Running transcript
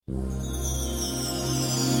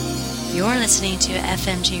You're listening to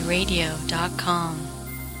FMGRadio.com.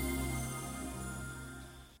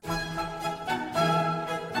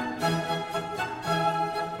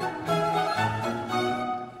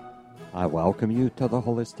 I welcome you to the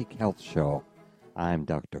Holistic Health Show. I'm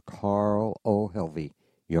Dr. Carl O. Helvey,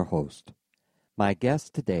 your host. My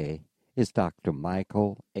guest today is Dr.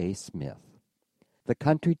 Michael A. Smith, the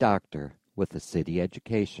country doctor with a city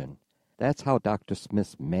education. That's how Dr.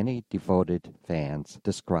 Smith's many devoted fans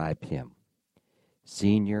describe him.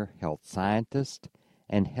 Senior health scientist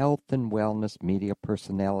and health and wellness media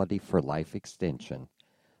personality for Life Extension,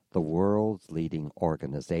 the world's leading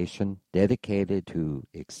organization dedicated to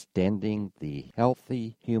extending the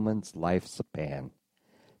healthy human's lifespan.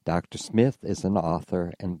 Dr. Smith is an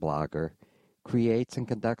author and blogger, creates and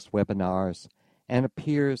conducts webinars, and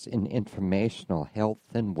appears in informational health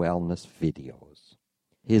and wellness videos.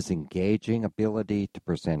 His engaging ability to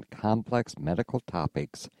present complex medical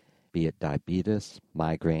topics, be it diabetes,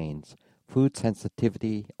 migraines, food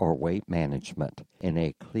sensitivity, or weight management, in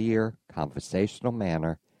a clear, conversational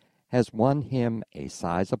manner, has won him a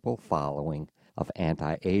sizable following of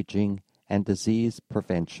anti-aging and disease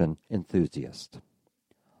prevention enthusiasts.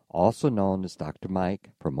 Also known as Dr.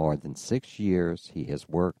 Mike, for more than 6 years he has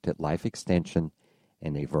worked at Life Extension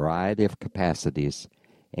in a variety of capacities,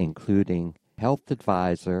 including health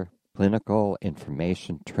advisor, clinical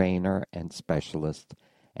information trainer and specialist,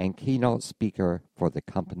 and keynote speaker for the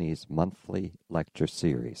company's monthly lecture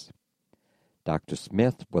series. Dr.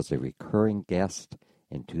 Smith was a recurring guest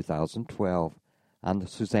in 2012 on The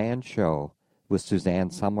Suzanne Show with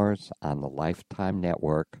Suzanne Summers on the Lifetime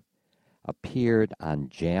Network, appeared on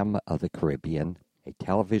Gem of the Caribbean, a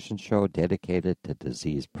television show dedicated to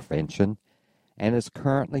disease prevention, and is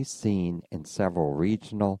currently seen in several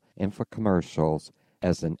regional infomercials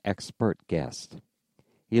as an expert guest.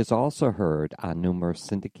 He is also heard on numerous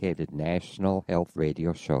syndicated national health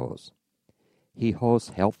radio shows. He hosts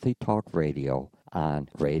Healthy Talk Radio on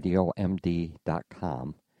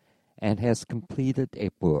RadioMD.com and has completed a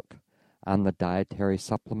book on the dietary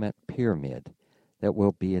supplement pyramid that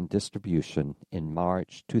will be in distribution in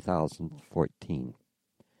March 2014.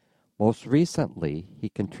 Most recently, he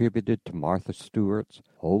contributed to Martha Stewart's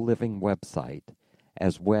Whole Living website,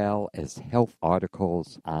 as well as health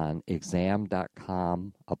articles on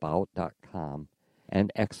Exam.com, About.com,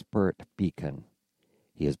 and Expert Beacon.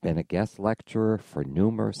 He has been a guest lecturer for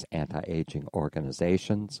numerous anti-aging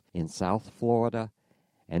organizations in South Florida,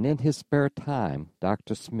 and in his spare time,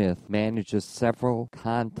 Dr. Smith manages several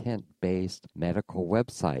content-based medical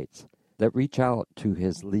websites that reach out to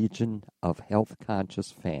his legion of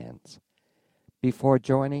health-conscious fans. Before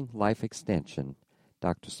joining Life Extension,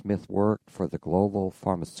 Dr. Smith worked for the global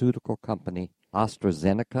pharmaceutical company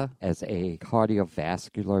AstraZeneca as a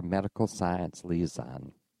cardiovascular medical science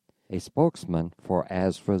liaison. A spokesman for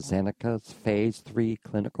AstraZeneca's Phase 3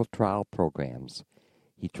 clinical trial programs,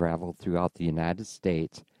 he traveled throughout the United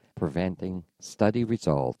States presenting study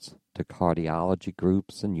results to cardiology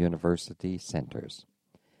groups and university centers.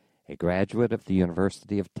 A graduate of the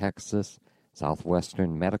University of Texas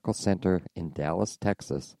Southwestern Medical Center in Dallas,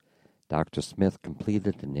 Texas, Dr. Smith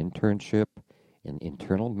completed an internship in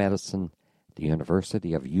internal medicine at the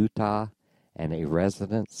University of Utah and a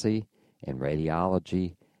residency in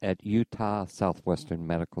radiology at Utah Southwestern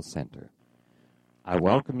Medical Center. I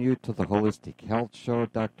welcome you to the Holistic Health Show,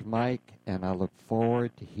 Dr. Mike, and I look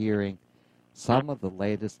forward to hearing some of the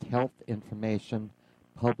latest health information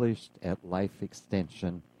published at Life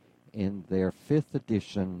Extension in their 5th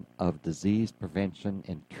edition of Disease Prevention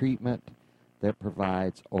and Treatment that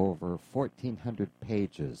provides over 1,400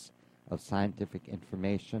 pages of scientific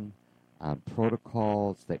information on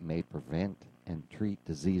protocols that may prevent and treat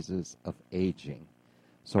diseases of aging.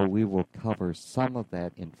 So we will cover some of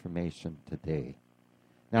that information today.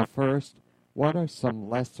 Now first, what are some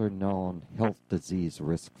lesser-known health disease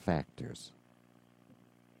risk factors?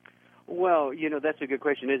 Well, that's a good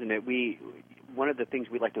question, isn't it? One of the things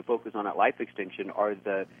we like to focus on at Life Extension are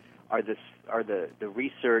the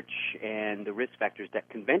research and the risk factors that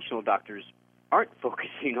conventional doctors aren't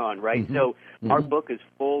focusing on, right? Mm-hmm. So our book is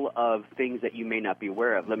full of things that you may not be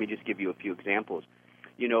aware of. Let me just give you a few examples.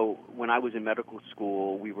 When I was in medical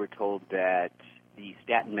school, we were told that the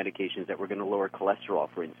statin medications that were going to lower cholesterol,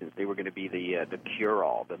 for instance, they were going to be the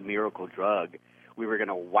cure-all, the miracle drug. We were going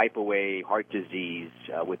to wipe away heart disease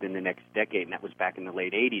within the next decade, and that was back in the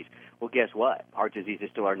late 80s. Well, guess what? Heart disease is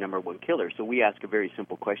still our number one killer. So we ask a very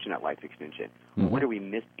simple question at Life Extension. What are we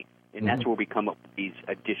missing? And that's where we come up with these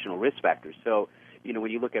additional risk factors. So,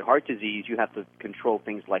 when you look at heart disease, you have to control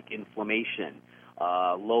things like inflammation,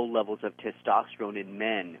 low levels of testosterone in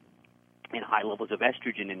men, And high levels of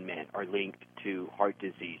estrogen in men are linked to heart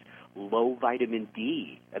disease. Low vitamin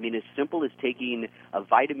D. I mean, as simple as taking a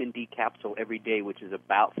vitamin D capsule every day, which is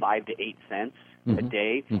about 5 to 8 cents a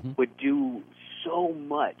day, would do so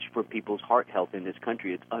much for people's heart health in this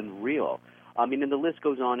country. It's unreal. I mean, and the list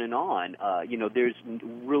goes on and on. There's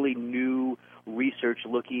really new research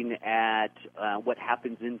looking at what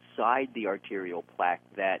happens inside the arterial plaque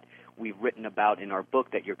that we've written about in our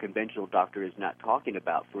book that your conventional doctor is not talking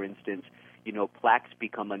about. For instance, plaques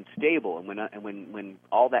become unstable, and when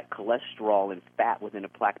all that cholesterol and fat within a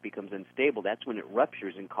plaque becomes unstable, that's when it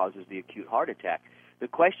ruptures and causes the acute heart attack. The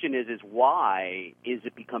question is why is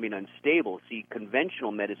it becoming unstable? See,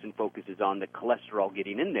 conventional medicine focuses on the cholesterol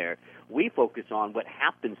getting in there. We focus on what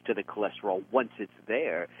happens to the cholesterol once it's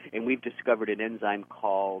there, and we've discovered an enzyme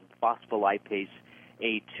called phospholipase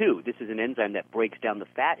A2. This is an enzyme that breaks down the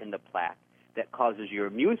fat in the plaque that causes your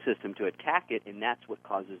immune system to attack it, and that's what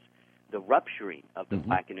causes the rupturing of the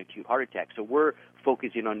plaque in acute heart attack. So we're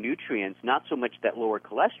focusing on nutrients, not so much that lower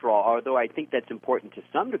cholesterol, although I think that's important to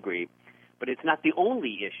some degree, but it's not the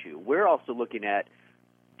only issue. We're also looking at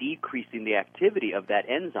decreasing the activity of that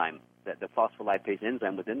enzyme, the phospholipase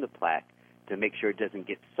enzyme within the plaque, to make sure it doesn't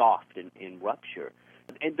get soft and rupture.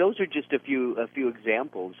 And those are just a few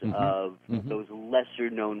examples of those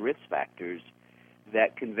lesser-known risk factors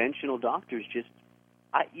that conventional doctors just,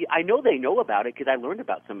 I know they know about it because I learned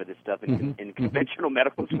about some of this stuff in conventional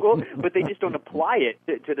medical school, but they just don't apply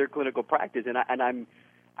it to their clinical practice. And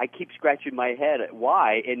I keep scratching my head at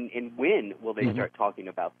why and when will they start talking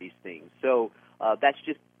about these things. So that's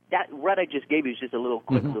just what I just gave you is just a little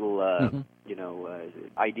quick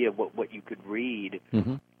idea of what you could read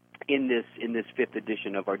in this fifth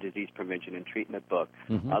edition of our disease prevention and treatment book.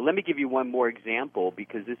 Let me give you one more example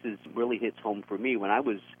because this really hits home for me. When I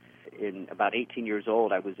was in about 18 years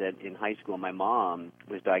old, I was in high school. My mom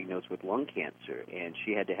was diagnosed with lung cancer, and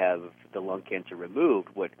she had to have the lung cancer removed.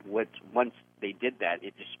 Once they did that,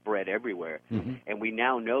 it just spread everywhere. And we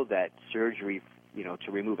now know that surgery,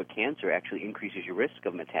 to remove a cancer actually increases your risk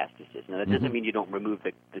of metastasis. Now, that doesn't mean you don't remove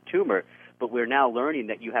the tumor, but we're now learning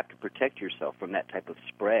that you have to protect yourself from that type of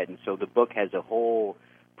spread. And so the book has a whole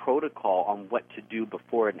protocol on what to do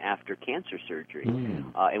before and after cancer surgery.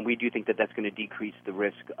 And we do think that that's going to decrease the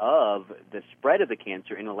risk of the spread of the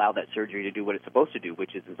cancer and allow that surgery to do what it's supposed to do,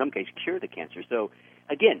 which is in some cases cure the cancer. So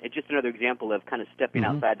again, it's just another example of kind of stepping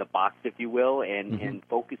outside the box, if you will, and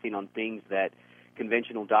focusing on things that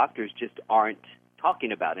conventional doctors just aren't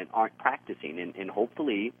talking about and aren't practicing. And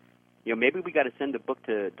hopefully, maybe we got to send the book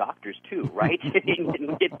to doctors too, right?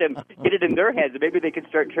 And get it in their heads. Maybe they can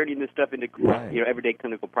start turning this stuff into everyday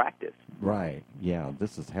clinical practice. Right. Yeah,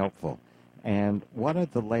 this is helpful. And what are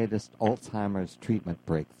the latest Alzheimer's treatment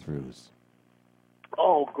breakthroughs?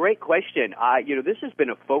 Oh, great question. This has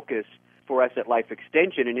been a focus for us at Life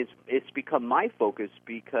Extension, and it's become my focus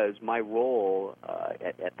because my role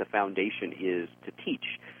at the foundation is to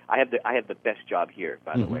teach. I have the best job here,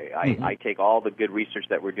 by the way. I take all the good research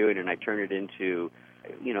that we're doing and I turn it into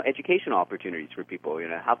educational opportunities for people.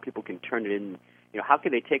 How people can turn it in. How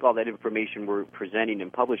can they take all that information we're presenting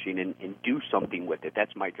and publishing and do something with it?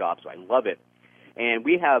 That's my job, so I love it. And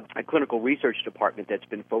we have a clinical research department that's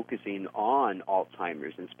been focusing on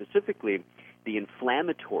Alzheimer's and specifically the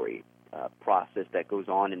inflammatory process that goes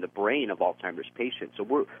on in the brain of Alzheimer's patients.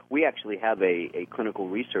 So we actually have a clinical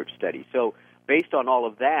research study. So based on all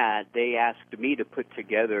of that, they asked me to put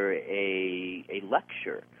together a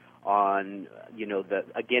lecture on,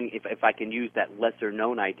 if I can use that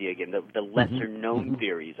lesser-known idea again, the lesser-known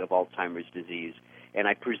theories of Alzheimer's disease. And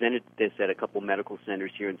I presented this at a couple medical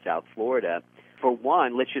centers here in South Florida. For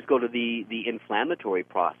one, let's just go to the inflammatory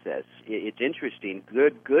process. It's interesting.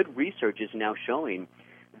 Good research is now showing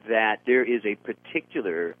that there is a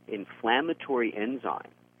particular inflammatory enzyme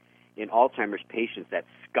in Alzheimer's patients that's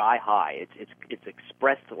sky high. It's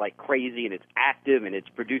expressed like crazy, and it's active, and it's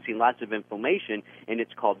producing lots of inflammation, and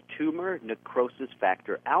it's called tumor necrosis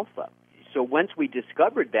factor alpha. So once we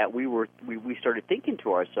discovered that, we started thinking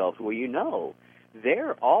to ourselves, well,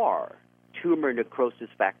 there are tumor necrosis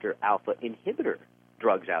factor alpha inhibitor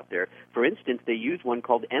drugs out there. For instance, they use one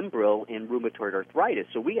called Enbrel in rheumatoid arthritis.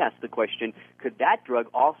 So we asked the question, could that drug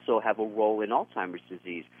also have a role in Alzheimer's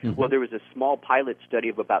disease? Well, there was a small pilot study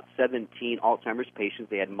of about 17 Alzheimer's patients.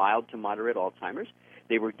 They had mild to moderate Alzheimer's.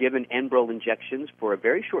 They were given Enbrel injections for a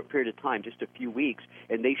very short period of time, just a few weeks,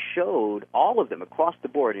 and they showed, all of them across the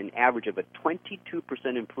board, an average of a 22%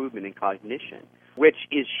 improvement in cognition, which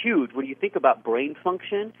is huge. When you think about brain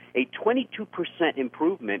function, a 22%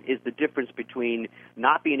 improvement is the difference between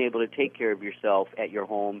not being able to take care of yourself at your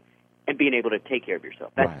home and being able to take care of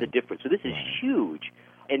yourself. That's the difference. So this is huge.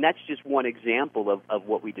 And that's just one example of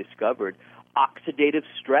what we discovered. Oxidative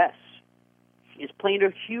stress is playing a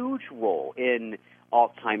huge role in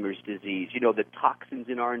Alzheimer's disease. You know, the toxins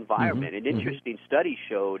in our environment. An interesting study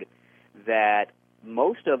showed that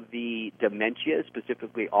most of the dementia,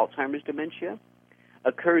 specifically Alzheimer's dementia,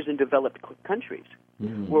 occurs in developed countries.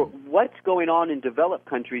 Well, what's going on in developed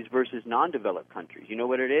countries versus non-developed countries? You know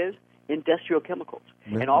what it is? Industrial chemicals.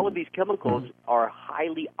 And all of these chemicals are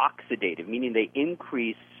highly oxidative, meaning they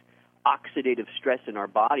increase oxidative stress in our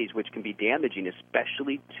bodies, which can be damaging,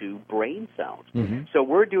 especially to brain cells. So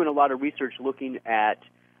we're doing a lot of research looking at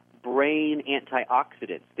brain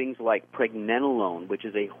antioxidants, things like pregnenolone, which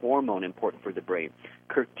is a hormone important for the brain,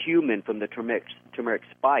 curcumin from the turmeric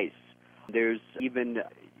spice. There's even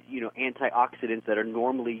antioxidants that are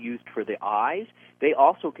normally used for the eyes. They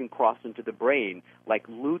also can cross into the brain, like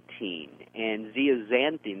lutein and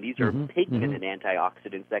zeaxanthin. These are pigmented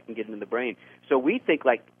antioxidants that can get into the brain. So we think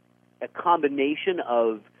like a combination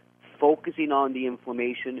of focusing on the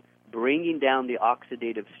inflammation, bringing down the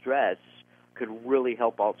oxidative stress, could really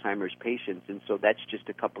help Alzheimer's patients. And so that's just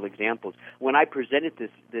a couple examples. When I presented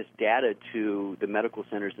this data to the medical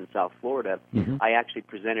centers in South Florida, I actually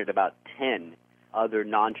presented about 10 other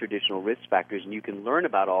non-traditional risk factors, and you can learn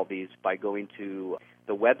about all these by going to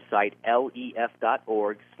the website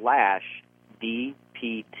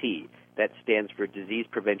lef.org/DPT. That stands for Disease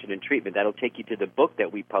Prevention and Treatment. That'll take you to the book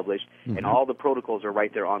that we published, and all the protocols are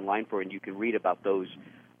right there online for you, and you can read about those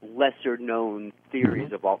lesser-known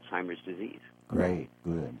theories of Alzheimer's disease. Great,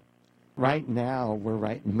 good. Right now, we're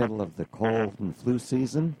right in the middle of the cold and flu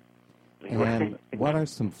season, and what are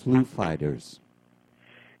some flu fighters?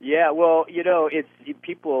 Yeah, well, it's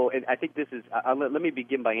people, and I think this is, let me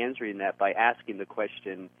begin by answering that by asking the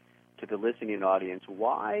question to the listening audience,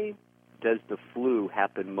 why does the flu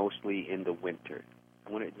happen mostly in the winter?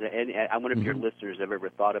 I wonder if your listeners have ever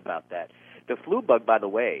thought about that. The flu bug, by the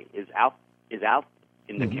way, is out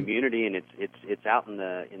in the community, and it's out in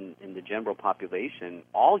the general population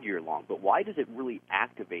all year long. But why does it really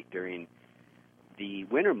activate during the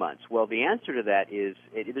winter months? Well, the answer to that is,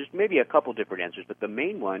 there's maybe a couple different answers, but the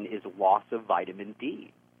main one is loss of vitamin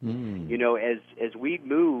D. As we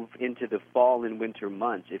move into the fall and winter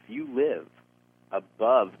months, if you live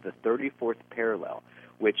above the 34th parallel,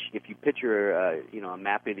 which if you picture a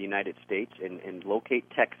map of the United States and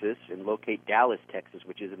locate Texas and locate Dallas, Texas,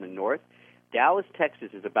 which is in the north, Dallas,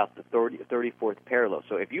 Texas is about the 34th parallel.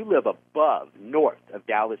 So if you live north of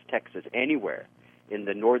Dallas, Texas, anywhere in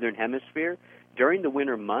the northern hemisphere, during the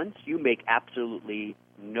winter months, you make absolutely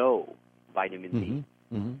no vitamin D.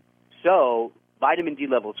 So vitamin D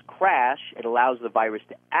levels crash. It allows the virus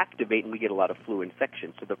to activate, and we get a lot of flu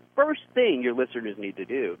infections. So the first thing your listeners need to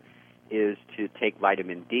do is to take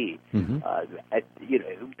vitamin D.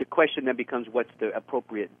 The question then becomes, what's the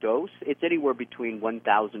appropriate dose? It's anywhere between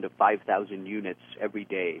 1,000 to 5,000 units every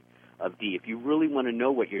day of D. If you really want to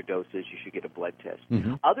know what your dose is, you should get a blood test.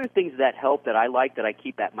 Other things that help that I like, that I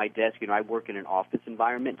keep at my desk, I work in an office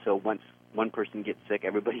environment, so once one person gets sick,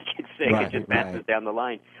 everybody gets sick. It just passes down the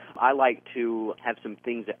line. I like to have some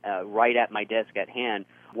things right at my desk at hand.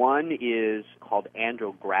 One is called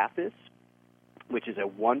andrographis, which is a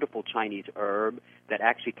wonderful Chinese herb that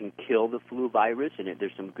actually can kill the flu virus, and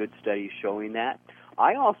there's some good studies showing that.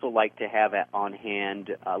 I also like to have on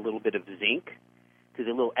hand a little bit of zinc, because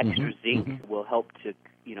a little extra zinc will help to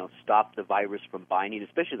stop the virus from binding,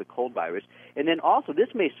 especially the cold virus. And then also,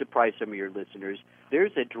 this may surprise some of your listeners,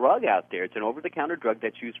 there's a drug out there. It's an over-the-counter drug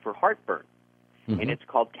that's used for heartburn, and it's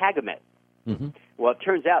called Tagamet. Well, it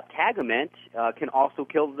turns out Tagamet can also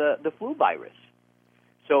kill the flu virus.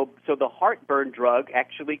 So the heartburn drug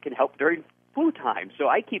actually can help during flu time. So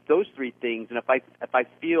I keep those three things, and if I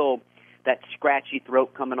feel that scratchy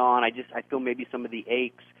throat coming on, I feel maybe some of the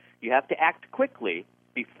aches, you have to act quickly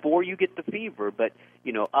before you get the fever, but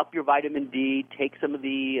up your vitamin D, take some of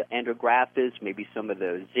the andrographis, maybe some of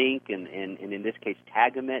the zinc, and in this case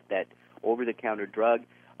Tagamet, that over-the-counter drug.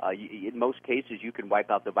 In most cases, you can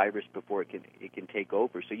wipe out the virus before it can take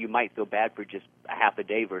over. So you might feel bad for just a half a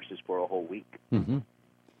day versus for a whole week.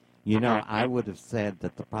 I would have said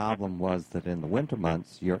that the problem was that in the winter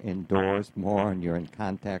months, you're indoors more and you're in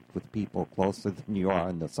contact with people closer than you are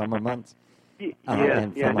in the summer months.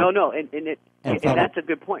 And that's a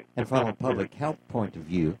good point. And from a public health point of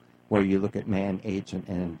view, where you look at man, age,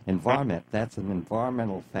 and environment, that's an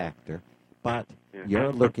environmental factor. But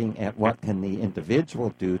You're looking at what can the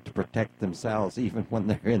individual do to protect themselves even when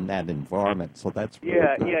they're in that environment. So that's really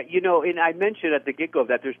good. Yeah. And I mentioned at the get-go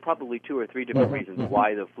that there's probably 2 or 3 different reasons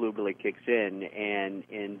why the flu really kicks in, and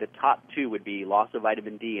the top 2 would be loss of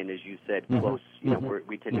vitamin D, and as you said, close.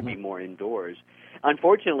 We tend to be more indoors.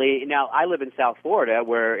 Unfortunately, now I live in South Florida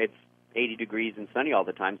where it's 80 degrees and sunny all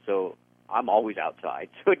the time, so I'm always outside,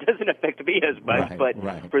 so it doesn't affect me as much. But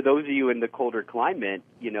for those of you in the colder climate,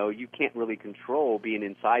 you can't really control being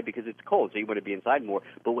inside because it's cold, so you want to be inside more.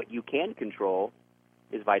 But what you can control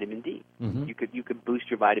is vitamin D. You could boost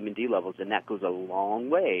your vitamin D levels, and that goes a long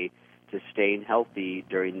way to staying healthy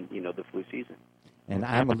during the flu season. And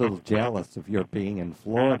I'm a little jealous of your being in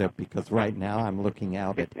Florida because right now I'm looking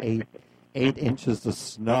out at 8 inches of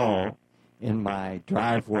snow in my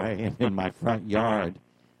driveway and in my front yard.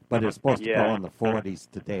 But it's supposed to go in the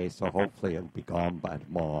 40s today, so hopefully it'll be gone by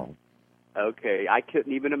tomorrow. Okay, I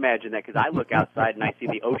couldn't even imagine that because I look outside and I see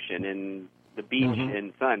the ocean and the beach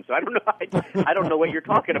and sun. So I don't know. I don't know what you're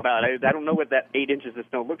talking about. I don't know what that 8 inches of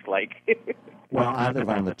snow looks like. Well, I live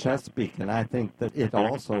on the Chesapeake, and I think that it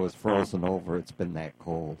also is frozen over. It's been that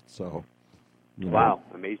cold, so. Wow,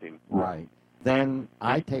 amazing. Right. Then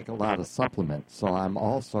I take a lot of supplements, so I'm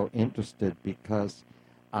also interested because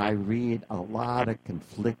I read a lot of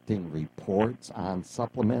conflicting reports on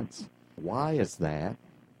supplements. Why is that?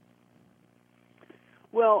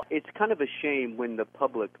 Well, it's kind of a shame when the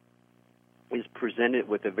public is presented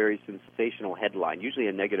with a very sensational headline, usually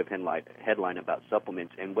a negative headline about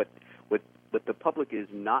supplements, and what the public is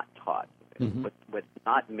not taught, what's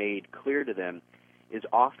not made clear to them is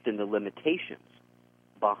often the limitations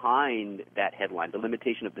behind that headline, the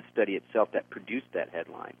limitation of the study itself that produced that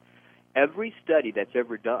headline. Every study that's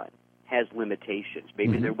ever done has limitations.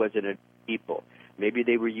 Maybe there wasn't enough people. Maybe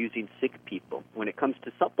they were using sick people. When it comes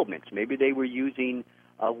to supplements, maybe they were using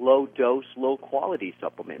a low-dose, low-quality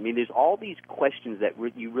supplement. I mean, there's all these questions that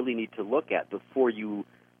you really need to look at before you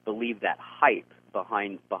believe that hype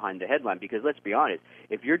behind the headline. Because let's be honest,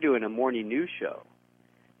 if you're doing a morning news show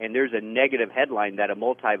and there's a negative headline that a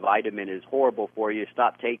multivitamin is horrible for you,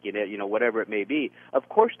 stop taking it, whatever it may be, of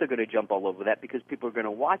course they're going to jump all over that because people are going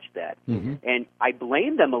to watch that. And I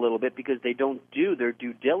blame them a little bit because they don't do their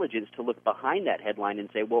due diligence to look behind that headline and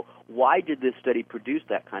say, well, why did this study produce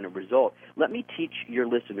that kind of result? Let me teach your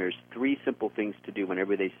listeners 3 simple things to do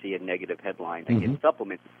whenever they see a negative headline against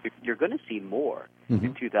supplements. You're going to see more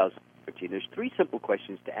in 2013. There's 3 simple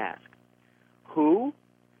questions to ask. Who?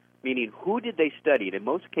 Meaning, who did they study? And in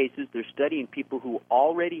most cases, they're studying people who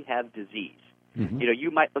already have disease.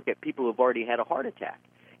 You might look at people who've already had a heart attack,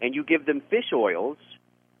 and you give them fish oils,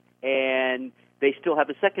 and they still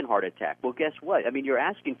have a second heart attack. Well, guess what? I mean, you're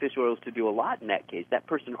asking fish oils to do a lot in that case. That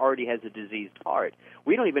person already has a diseased heart.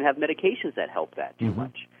 We don't even have medications that help that too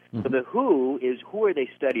much. So the who is, who are they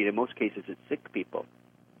studying? In most cases, it's sick people.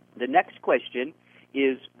 The next question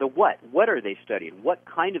is the what. What are they studying? What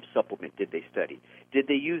kind of supplement did they study? Did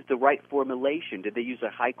they use the right formulation? Did they use a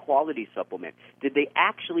high-quality supplement? Did they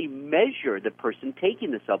actually measure the person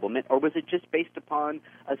taking the supplement, or was it just based upon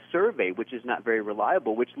a survey, which is not very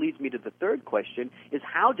reliable, which leads me to the third question, is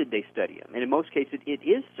how did they study them? And in most cases, it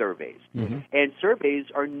is surveys. And surveys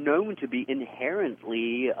are known to be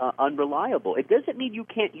inherently unreliable. It doesn't mean you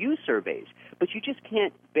can't use surveys, but you just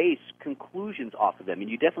can't base conclusions off of them, and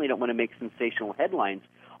you definitely don't want to make sensational headlines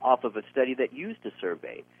off of a study that used a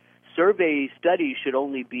survey. Survey studies should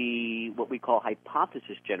only be what we call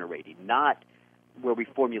hypothesis generating, not where we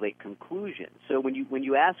formulate conclusions. So when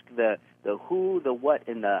you ask the who, the what,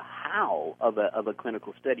 and the how of a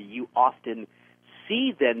clinical study, you often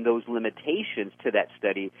see then those limitations to that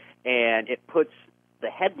study, and it puts the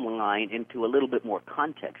headline into a little bit more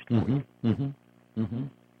context for you.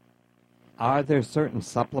 Are there certain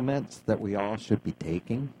supplements that we all should be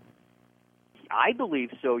taking? I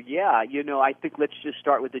believe so, yeah. I think let's just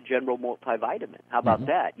start with the general multivitamin. How about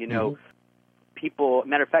that? People,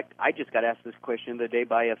 matter of fact, I just got asked this question the other day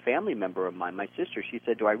by a family member of mine, my sister. She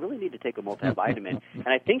said, do I really need to take a multivitamin? And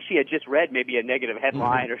I think she had just read maybe a negative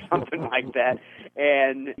headline or something like that.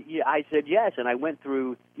 And I said yes, and I went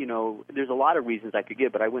through, there's a lot of reasons I could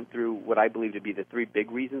give, but I went through what I believe to be the 3 big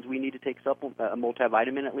reasons we need to take a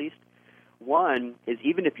multivitamin at least. One is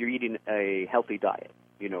even if you're eating a healthy diet,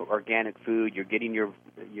 organic food, you're getting your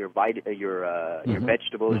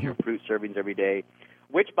vegetables, your fruit servings every day,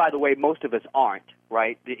 which, by the way, most of us aren't,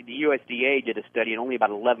 right? The USDA did a study, and only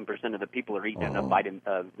about 11% of the people are eating enough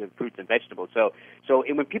fruits and vegetables. So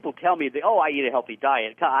and when people tell me, I eat a healthy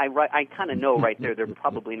diet, I kind of know right there they're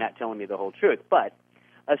probably not telling me the whole truth. But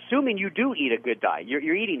assuming you do eat a good diet,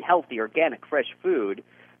 you're eating healthy, organic, fresh food,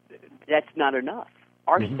 that's not enough.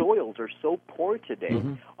 Our soils are so poor today.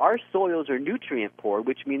 Our soils are nutrient poor,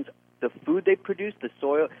 which means the food they produce,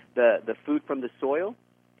 the food from the soil,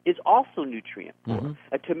 is also nutrient poor.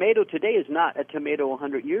 A tomato today is not a tomato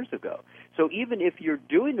 100 years ago. So even if you're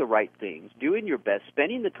doing the right things, doing your best,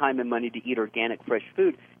 spending the time and money to eat organic, fresh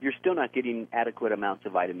food, you're still not getting adequate amounts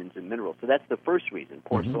of vitamins and minerals. So that's the first reason,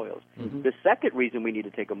 poor soils. The second reason we need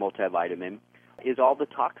to take a multivitamin is all the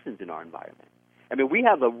toxins in our environment. I mean, we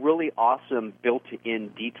have a really awesome built-in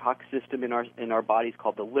detox system in our bodies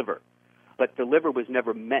called the liver. But the liver was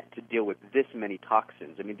never meant to deal with this many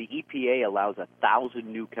toxins. I mean, the EPA allows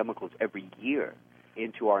 1,000 new chemicals every year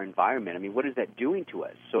into our environment. I mean, what is that doing to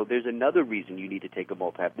us? So there's another reason you need to take a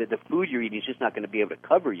multivitamin. The food you're eating is just not going to be able to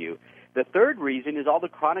cover you. The third reason is all the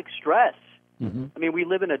chronic stress. I mean, we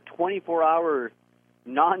live in a 24-hour,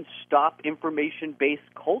 non-stop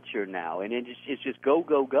information-based culture now, and it's just go,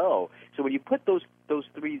 go, go. So when you put those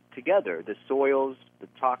three together, the soils, the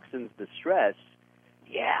toxins, the stress,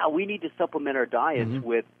 yeah, we need to supplement our diets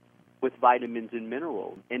with vitamins and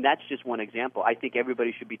minerals. And that's just one example. I think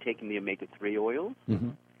everybody should be taking the omega-3 oils.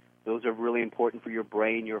 Those are really important for your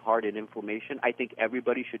brain, your heart, and inflammation. I think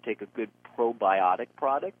everybody should take a good probiotic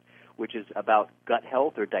product, which is about gut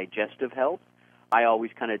health or digestive health. I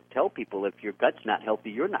always kind of tell people if your gut's not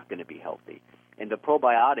healthy, you're not going to be healthy. And the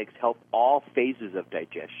probiotics help all phases of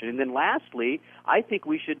digestion. And then lastly, I think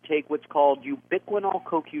we should take what's called ubiquinol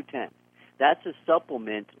CoQ10. That's a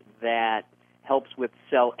supplement that helps with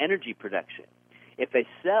cell energy production. If a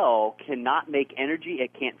cell cannot make energy,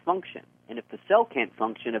 it can't function. And if the cell can't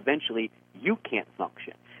function, eventually you can't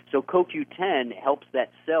function. So CoQ10 helps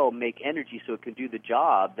that cell make energy so it can do the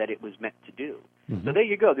job that it was meant to do. So there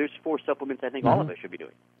you go. There's 4 supplements I think all of us should be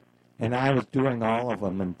doing. And I was doing all of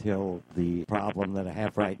them until the problem that I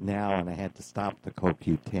have right now, and I had to stop the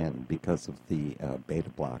CoQ10 because of the beta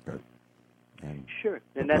blocker. Sure,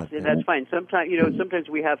 and that's fine. Sometimes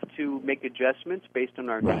we have to make adjustments based on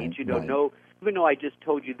our needs. Even though I just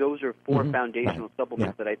told you those are 4 foundational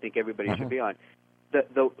supplements that I think everybody should be on.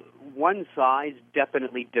 The one size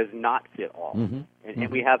definitely does not fit all,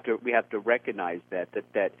 and we have to recognize that.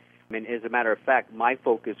 I mean, as a matter of fact, my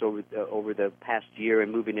focus over the past year and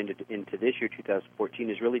moving into this year, 2014,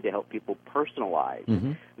 is really to help people personalize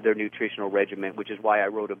their nutritional regimen, which is why I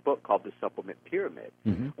wrote a book called The Supplement Pyramid,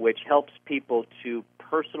 which helps people to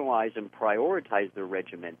personalize and prioritize their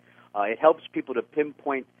regimen. It helps people to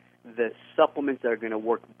pinpoint the supplements that are going to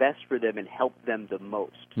work best for them and help them the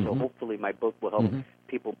most. So hopefully my book will help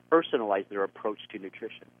people personalize their approach to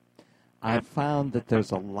nutrition. I've found that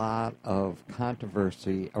there's a lot of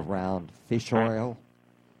controversy around fish oil,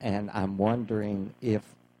 and I'm wondering if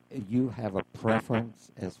you have a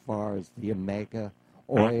preference as far as the omega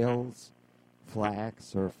oils,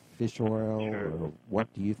 flax or fish oil, or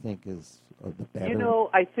what do you think is the better?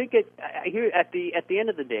 I think at the end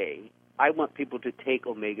of the day, I want people to take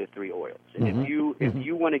omega-3 oils. And if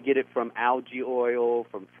you want to get it from algae oil,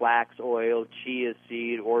 from flax oil, chia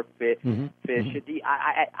seed, or fish, I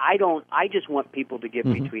just want people to get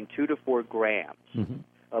between 2 to 4 grams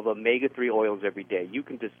of omega-3 oils every day. You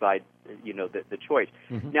can decide, the choice.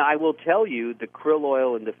 Now, I will tell you, the krill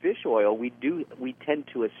oil and the fish oil, we tend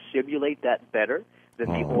to assimilate that better than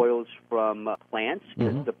the oils from plants.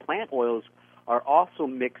 The plant oils are also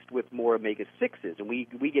mixed with more omega-6s, and we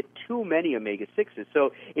get too many omega-6s.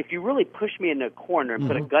 So if you really push me in a corner and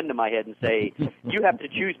put a gun to my head and say, you have to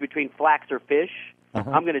choose between flax or fish,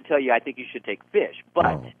 I'm going to tell you I think you should take fish.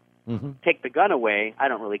 But take the gun away, I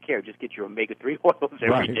don't really care. Just get your omega-3 oils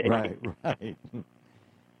every day. Right.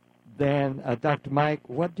 Then, Dr. Mike,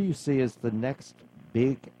 what do you see as the next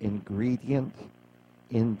big ingredient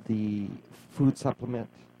in the food supplement,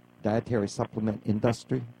 dietary supplement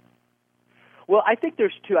industry? Well, I think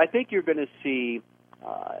there's 2. I think you're going to see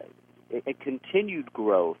a continued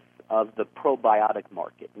growth of the probiotic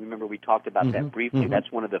market. Remember, we talked about that briefly. That's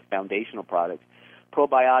one of the foundational products.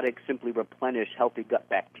 Probiotics simply replenish healthy gut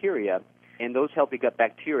bacteria, and those healthy gut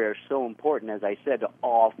bacteria are so important, as I said, to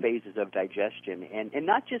all phases of digestion, and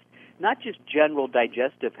not just general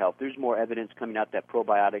digestive health. There's more evidence coming out that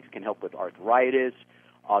probiotics can help with arthritis,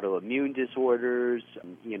 autoimmune disorders,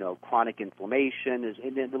 chronic inflammation,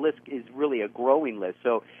 and the list is really a growing list.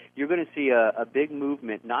 So you're going to see a big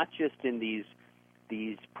movement, not just in these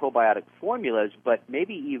probiotic formulas, but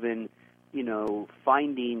maybe even,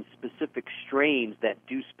 finding specific strains that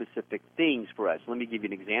do specific things for us. Let me give you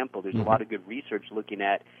an example. There's a lot of good research looking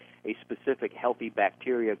at a specific healthy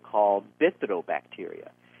bacteria called bifidobacteria,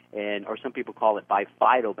 or some people call it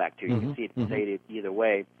bifidobacteria. You can say it either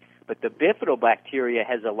way. But the bifidobacteria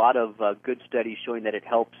has a lot of good studies showing that it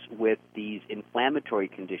helps with these inflammatory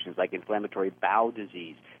conditions like inflammatory bowel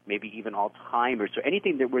disease, maybe even Alzheimer's. So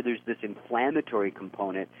anything where there's this inflammatory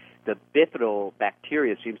component, the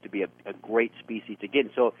bifidobacteria seems to be a great species again.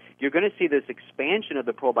 So you're going to see this expansion of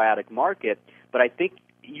the probiotic market, but I think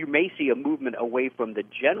you may see a movement away from the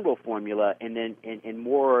general formula and then and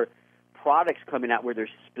more products coming out where they're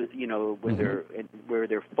where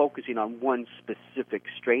they're focusing on one specific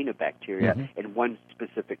strain of bacteria and one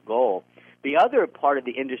specific goal. The other part of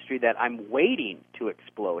the industry that I'm waiting to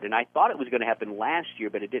explode, and I thought it was going to happen last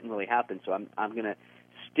year, but it didn't really happen, so I'm going to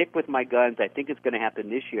stick with my guns. I think it's going to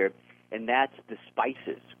happen this year, and that's the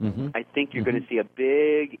spices. I think you're going to see a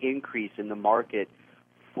big increase in the market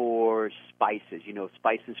for spices,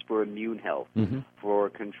 spices for immune health, for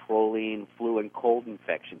controlling flu and cold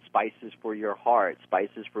infection, spices for your heart,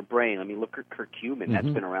 spices for brain. I mean, look at curcumin. That's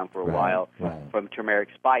been around for a while from turmeric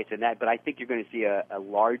spice. But I think you're going to see a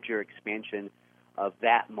larger expansion of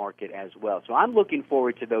that market as well. So I'm looking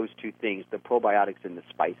forward to those two things, the probiotics and the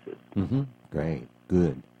spices. Great.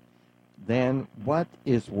 Good. Then what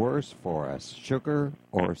is worse for us, sugar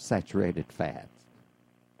or saturated fats?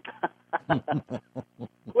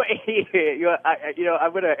 Wait,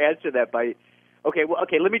 I'm going to answer that by, okay,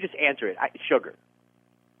 let me just answer it. Sugar.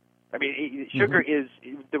 I mean, sugar is,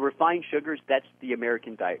 the refined sugars, that's the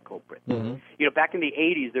American diet culprit. Back in the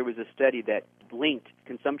 80s, there was a study that linked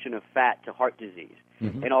consumption of fat to heart disease.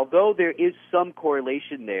 And although there is some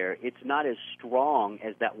correlation there, it's not as strong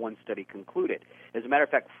as that one study concluded. As a matter of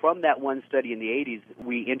fact, from that one study in the 80s,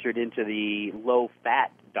 we entered into the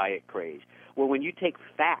low-fat diet craze. Well, when you take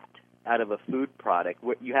fat out of a food product,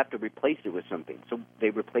 you have to replace it with something. So they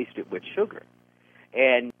replaced it with sugar.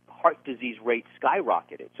 And heart disease rates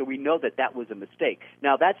skyrocketed. So we know that that was a mistake.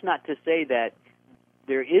 Now, that's not to say that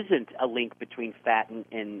there isn't a link between fat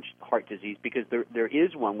and heart disease, because there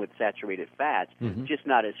is one with saturated fats, just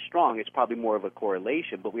not as strong. It's probably more of a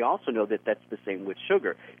correlation. But we also know that that's the same with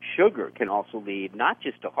sugar. Sugar can also lead not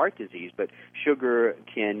just to heart disease, but sugar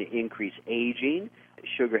can increase aging.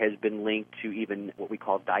 Sugar has been linked to even what we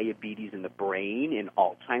call diabetes in the brain and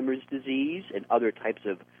Alzheimer's disease and other types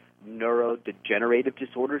of neurodegenerative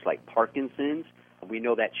disorders like Parkinson's. We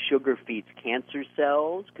know that sugar feeds cancer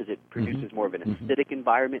cells because it produces more of an acidic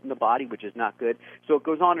environment in the body, which is not good. So it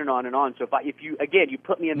goes on and on and on. So if you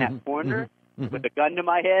put me in that corner with a gun to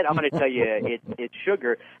my head, I'm going to tell you it's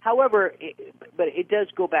sugar. However, but it does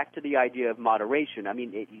go back to the idea of moderation. I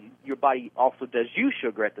mean, your body also does use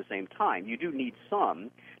sugar at the same time. You do need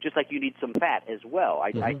some, just like you need some fat as well.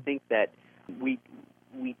 I think that we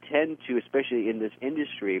tend to, especially in this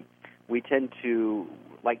industry, we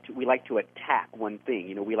like to attack one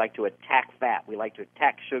thing. We like to attack fat. We like to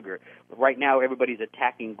attack sugar. Right now, everybody's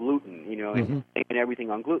attacking gluten, and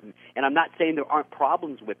everything on gluten. And I'm not saying there aren't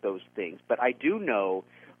problems with those things, but I do know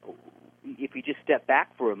if you just step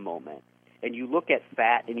back for a moment and you look at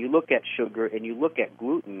fat and you look at sugar and you look at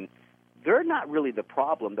gluten, they're not really the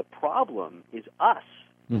problem. The problem is us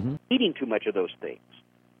eating too much of those things.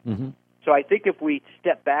 So I think if we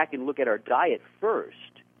step back and look at our diet first,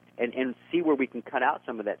 and see where we can cut out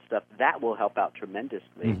some of that stuff, that will help out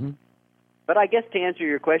tremendously. But I guess to answer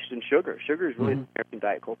your question, sugar. Sugar is really the American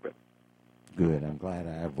diet culprit. Good. I'm glad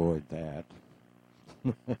I avoid that.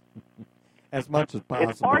 As much as possible.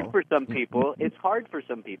 It's hard for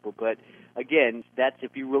some people. But again, that's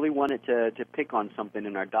if you really wanted to pick on something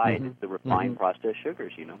in our diet, it's the refined processed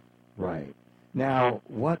sugars, Right. Now,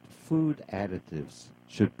 what food additives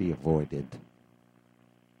should be avoided?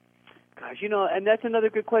 Gosh, and that's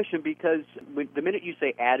another good question, because the minute you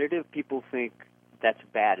say additive, people think that's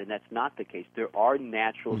bad, and that's not the case. There are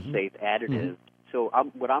natural, safe additives. So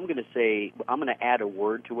what I'm going to say, I'm going to add a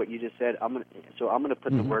word to what you just said. I'm going to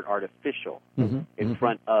put the word artificial in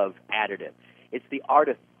front of additive. It's the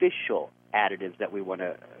artificial additives that we want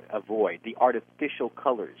to avoid, the artificial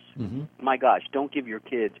colors. My gosh, don't give your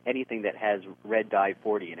kids anything that has red dye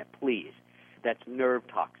 40 in it, please. That's nerve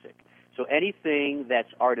toxic. So anything that's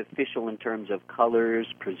artificial in terms of colors,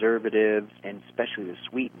 preservatives, and especially the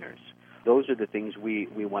sweeteners, those are the things we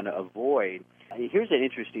want to avoid. Here's an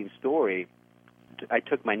interesting story. I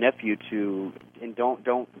took my nephew to, and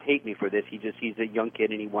don't hate me for this, he's a young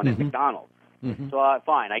kid and he wanted McDonald's. So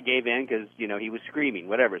fine, I gave in because, he was screaming,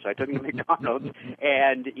 whatever. So I took him to McDonald's,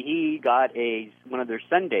 and he got one of their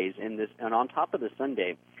sundaes, and on top of the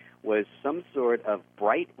sundae was some sort of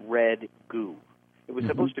bright red goo. It was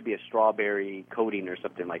supposed to be a strawberry coating or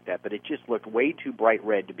something like that, but it just looked way too bright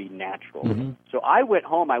red to be natural. So I went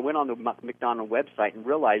home, I went on the McDonald's website and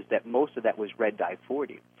realized that most of that was red dye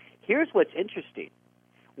 40. Here's what's interesting.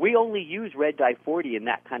 We only use red dye 40 in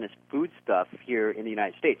that kind of food stuff here in the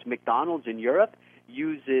United States. McDonald's in Europe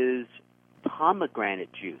uses pomegranate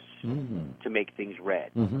juice to make things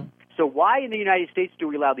red. So why in the United States do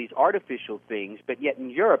we allow these artificial things, but yet in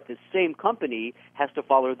Europe the same company has to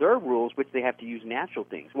follow their rules, which they have to use natural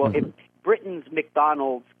things? Well, if Britain's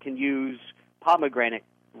McDonald's can use pomegranate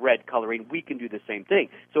red coloring, we can do the same thing.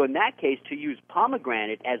 So in that case, to use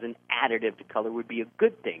pomegranate as an additive to color would be a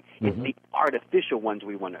good thing. It's the artificial ones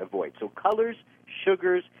we want to avoid. So colors,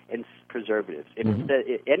 sugars, and preservatives. If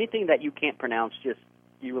it's anything that you can't pronounce,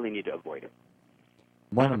 you really need to avoid it.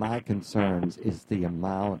 One of my concerns is the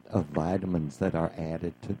amount of vitamins that are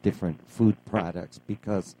added to different food products,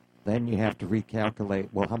 because then you have to recalculate,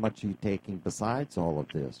 well, how much are you taking besides all of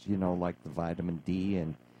this? You know, like the vitamin D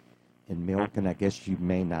in milk, and I guess you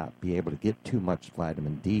may not be able to get too much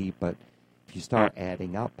vitamin D, but if you start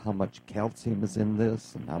adding up how much calcium is in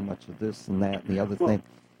this and how much of this and that and the other thing,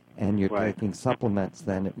 and you're taking supplements,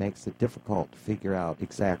 then it makes it difficult to figure out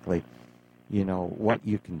exactly, you know, what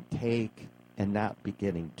you can take and not be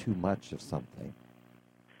getting too much of something.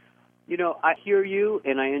 You know, I hear you,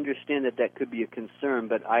 and I understand that could be a concern,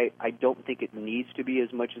 but I don't think it needs to be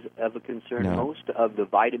as much of a concern. No. Most of the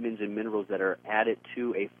vitamins and minerals that are added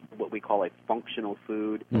to what we call a functional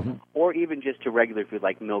food, or even just to regular food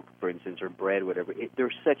like milk, for instance, or bread, whatever,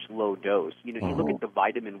 they're such low dose. You know, you look at the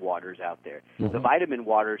vitamin waters out there. The vitamin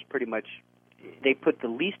waters pretty much, they put the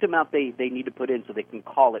least amount they need to put in so they can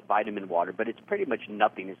call it vitamin water, but it's pretty much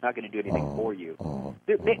nothing. It's not going to do anything for you.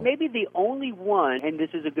 Maybe the only one, and this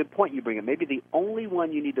is a good point you bring up, maybe the only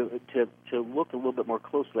one you need to look a little bit more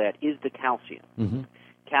closely at is the calcium.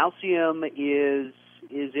 Calcium is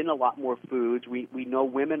in a lot more foods. We know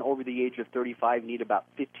women over the age of 35 need about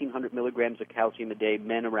 1,500 milligrams of calcium a day,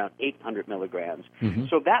 men around 800 milligrams.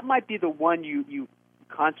 So that might be the one you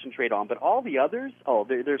concentrate on, but all the others,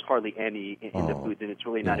 there's hardly any in the foods, and it's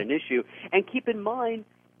really not an issue. And keep in mind,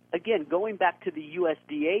 again, going back to the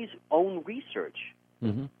USDA's own research,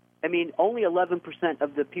 I mean, only 11%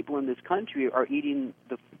 of the people in this country are eating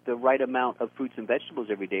the right amount of fruits and vegetables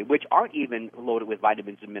every day, which aren't even loaded with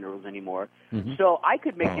vitamins and minerals anymore. So I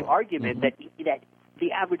could make the argument that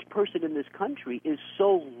the average person in this country is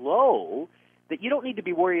so low that you don't need to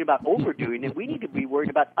be worried about overdoing it. We need to be worried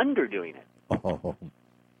about underdoing it.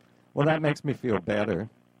 Well, that makes me feel better.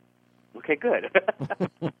 Okay, good.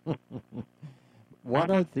 What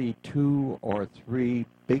are the 2 or 3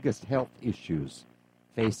 biggest health issues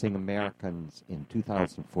facing Americans in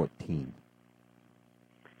 2014?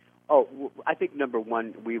 I think number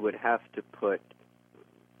one, we would have to put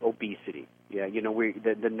obesity. Yeah, you know,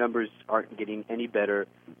 the numbers aren't getting any better.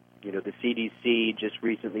 You know, the CDC just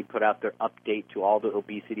recently put out their update to all the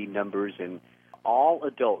obesity numbers, and all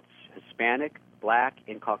adults, Hispanic, Black,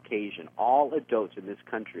 and Caucasian, all adults in this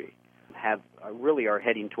country are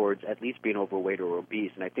heading towards at least being overweight or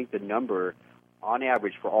obese. And I think the number, on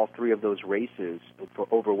average, for all 3 of those races for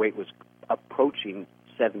overweight was approaching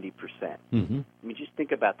 70%. I mean, just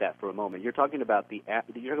think about that for a moment. You're talking about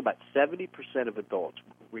 70% of adults,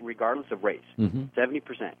 regardless of race,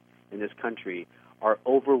 70% in this country are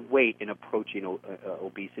overweight and approaching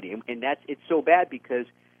obesity. And it's so bad because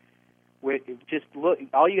just look.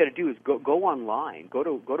 All you got to do is go online. Go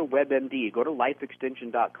to WebMD. Go to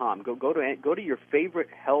LifeExtension.com. Go to your favorite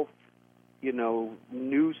health,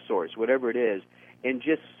 news source, whatever it is, and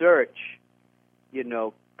just search,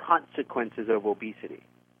 consequences of obesity.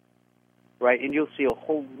 Right, and you'll see a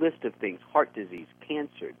whole list of things: heart disease,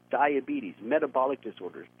 cancer, diabetes, metabolic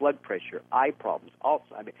disorders, blood pressure, eye problems,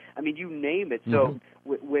 Alzheimer's. I mean, you name it. So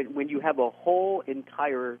when you have a whole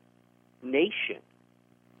entire nation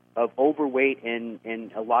of overweight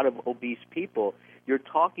and a lot of obese people, you're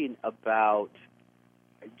talking about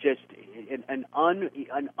just an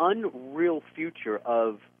unreal future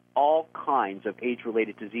of all kinds of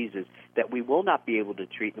age-related diseases that we will not be able to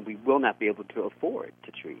treat and we will not be able to afford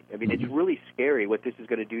to treat. I mean, it's really scary what this is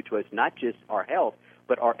going to do to us, not just our health,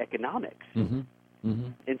 but our economics. And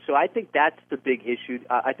so I think that's the big issue.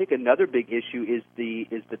 I think another big issue is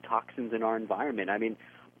the toxins in our environment. I mean,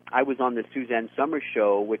 I was on the Suzanne Summers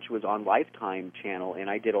show, which was on Lifetime channel, and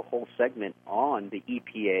I did a whole segment on the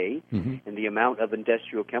EPA and the amount of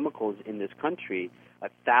industrial chemicals in this country.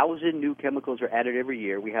 1,000 new chemicals are added every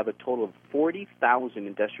year. We have a total of 40,000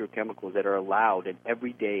 industrial chemicals that are allowed in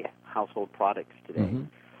everyday household products today.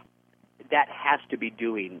 That has to be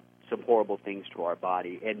doing some horrible things to our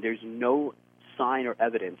body, and there's no sign or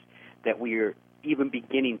evidence that we are even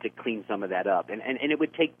beginning to clean some of that up. And it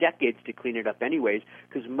would take decades to clean it up anyways,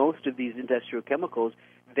 because most of these industrial chemicals,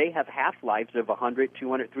 they have half-lives of 100,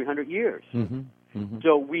 200, 300 years.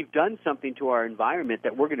 So we've done something to our environment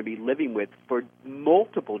that we're going to be living with for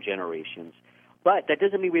multiple generations. But that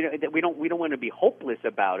doesn't mean we don't want to be hopeless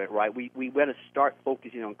about it, right? We want to start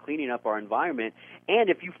focusing on cleaning up our environment. And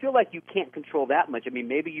if you feel like you can't control that much, I mean,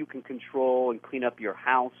 maybe you can control and clean up your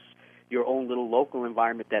house, your own little local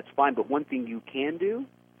environment. That's fine. But one thing you can do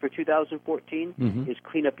for 2014 is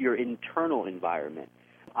clean up your internal environment.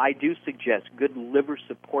 I do suggest good liver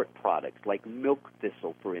support products like milk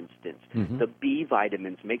thistle, for instance, the B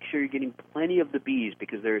vitamins. Make sure you're getting plenty of the Bs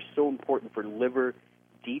because they're so important for liver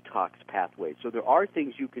detox pathways. So there are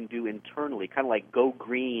things you can do internally, kind of like go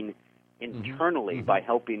green internally by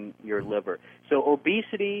helping your liver. So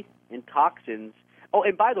obesity and toxins. Oh,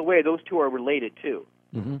 and by the way, those two are related too.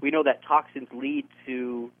 We know that toxins lead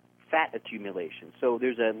to fat accumulation. So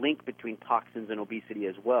there's a link between toxins and obesity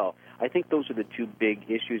as well. I think those are the two big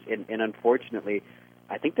issues, and unfortunately,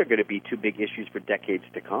 I think they're going to be two big issues for decades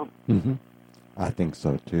to come. I think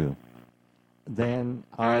so too. Then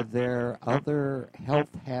are there other health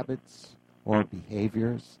habits or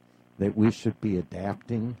behaviors that we should be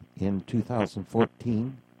adapting in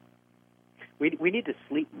 2014? We need to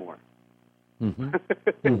sleep more. We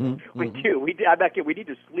do. We need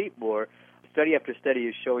to sleep more. Study after study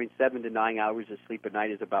is showing 7 to 9 hours of sleep a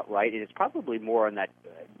night is about right, and it's probably more on that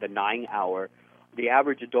the 9 hour. The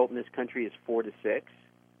average adult in this country is 4 to 6.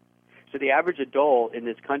 So the average adult in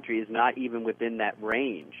this country is not even within that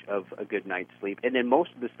range of a good night's sleep. And then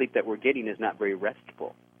most of the sleep that we're getting is not very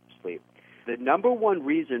restful sleep. The number one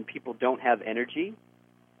reason people don't have energy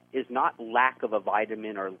is not lack of a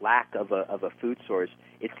vitamin or lack of a food source.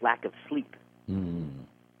 It's lack of sleep.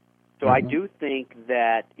 So I do think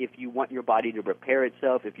that if you want your body to repair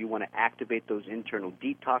itself, if you want to activate those internal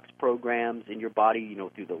detox programs in your body,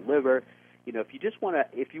 through the liver,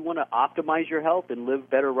 if you want to optimize your health and live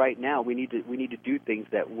better right now, we need to do things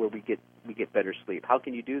where we get better sleep. How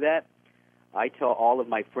can you do that? I tell all of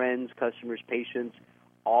my friends, customers, patients,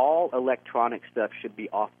 all electronic stuff should be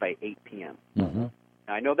off by 8 p.m.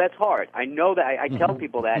 I know that's hard. I know that I tell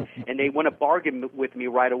people that, and they want to bargain with me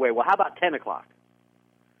right away. Well, how about 10 o'clock?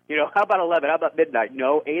 How about 11? How about midnight?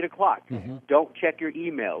 No, 8 o'clock. Don't check your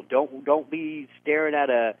email. Don't be staring at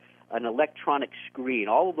an electronic screen.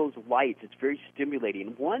 All of those lights, it's very stimulating.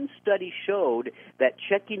 One study showed that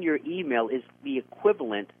checking your email is the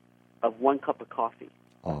equivalent of 1 cup of coffee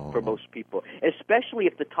for most people, especially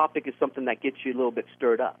if the topic is something that gets you a little bit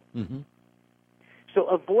stirred up. So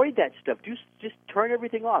avoid that stuff. Just turn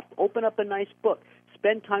everything off. Open up a nice book.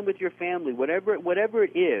 Spend time with your family. Whatever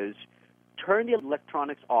it is, turn the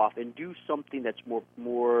electronics off and do something that's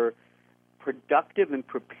more productive in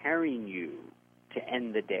preparing you to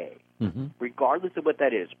end the day, regardless of what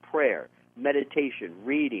that is. Prayer, meditation,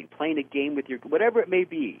 reading, playing a game with whatever it may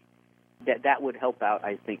be, that would help out,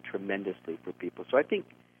 I think, tremendously for people. So I think,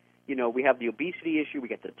 we have the obesity issue, we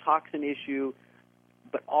got the toxin issue,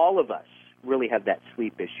 but all of us really have that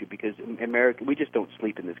sleep issue because in America, we just don't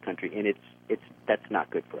sleep in this country, and that's not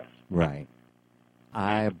good for us. Right.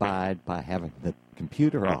 I abide by having the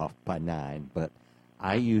computer off by 9, but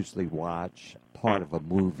I usually watch part of a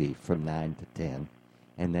movie from 9 to 10,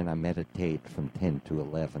 and then I meditate from 10 to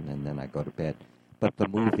 11, and then I go to bed. But the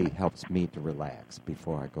movie helps me to relax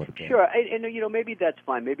before I go to bed. Sure, and maybe that's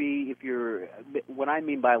fine. Maybe what I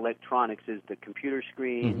mean by electronics is the computer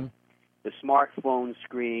screen, the smartphone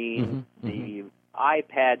screen, the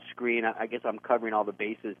iPad screen. I guess I'm covering all the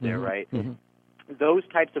bases there, right? Those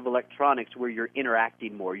types of electronics where you're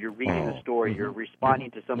interacting more, you're reading a story, you're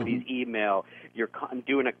responding to somebody's email, you're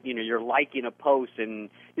doing you're liking a post, and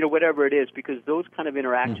whatever it is, because those kind of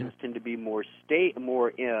interactions tend to be more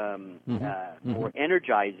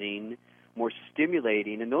energizing, more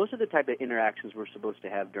stimulating, and those are the type of interactions we're supposed to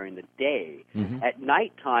have during the day. At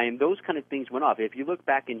nighttime, those kind of things went off. If you look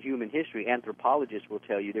back in human history, anthropologists will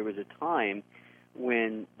tell you there was a time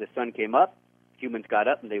when the sun came up, humans got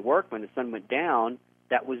up and they worked. When the sun went down,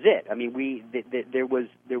 that was it. I mean, there was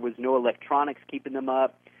no electronics keeping them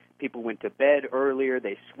up. People went to bed earlier.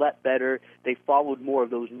 They slept better. They followed more of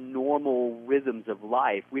those normal rhythms of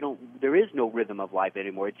life. There is no rhythm of life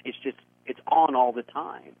anymore. It's on all the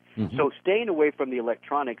time. So staying away from the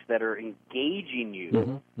electronics that are engaging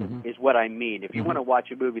you is what I mean. If you want to watch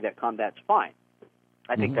a movie that's fine.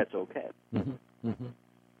 I think that's okay.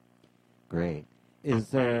 Great. Is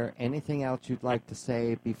there anything else you'd like to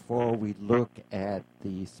say before we look at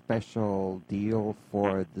the special deal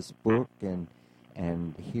for this book and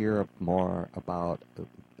hear more about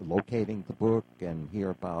locating the book and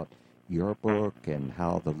hear about your book and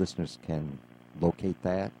how the listeners can locate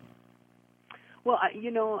that? Well,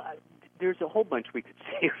 there's a whole bunch we could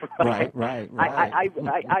say. Right.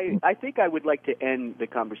 I think I would like to end the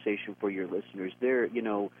conversation for your listeners.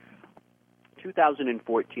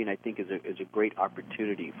 2014, I think, is a great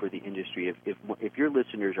opportunity for the industry. If your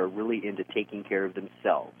listeners are really into taking care of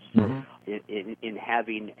themselves, in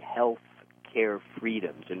having health care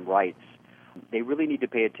freedoms and rights, they really need to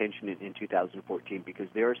pay attention in 2014, because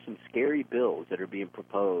there are some scary bills that are being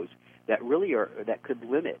proposed that could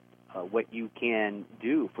limit what you can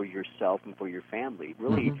do for yourself and for your family.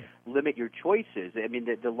 Really limit your choices. I mean,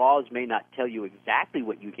 the laws may not tell you exactly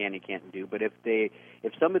what you can and can't do, but if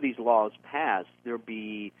some of these laws pass, there'll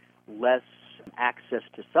be less access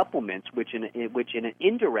to supplements, which in an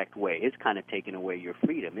indirect way is kind of taking away your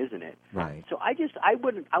freedom, isn't it? Right. So I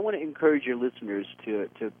want to encourage your listeners to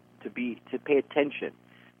pay attention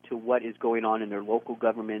to what is going on in their local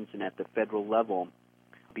governments and at the federal level,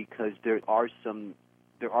 because there are some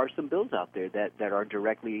bills out there that are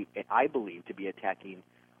directly, I believe, to be attacking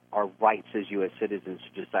our rights as U.S. citizens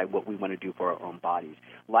to decide what we want to do for our own bodies.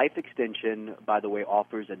 Life Extension, by the way,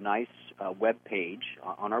 offers a nice web page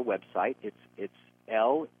on our website. It's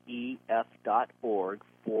lef.org/LAC.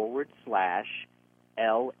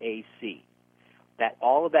 That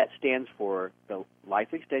all of that stands for the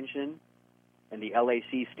Life Extension, and the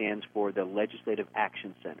LAC stands for the Legislative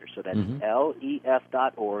Action Center. So that's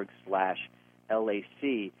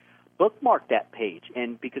lef.org/LAC. Bookmark that page,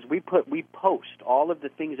 and because we post all of the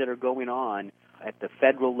things that are going on at the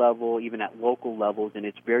federal level, even at local levels, and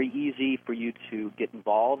it's very easy for you to get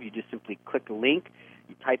involved. You just simply click a link,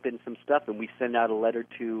 you type in some stuff, and we send out a letter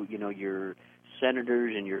to your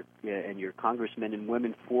senators and your congressmen and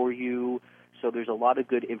women for you. So there's a lot of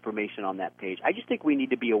good information on that page. I just think we need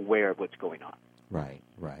to be aware of what's going on. Right.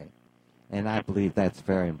 And I believe that's a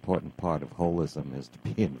very important part of holism, is to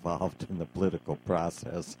be involved in the political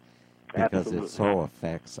process, because Absolutely. It so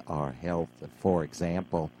affects our health. For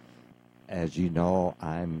example, as you know,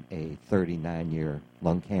 I'm a 39-year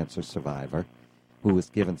lung cancer survivor who was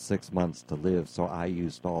given 6 months to live, so I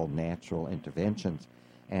used all natural interventions.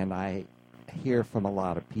 And I hear from a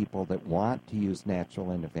lot of people that want to use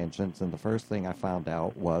natural interventions, and the first thing I found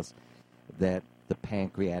out was that the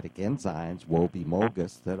pancreatic enzymes,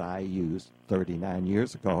 Wobimogus, that I used 39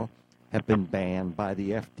 years ago, have been banned by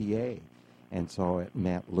the FDA. And so it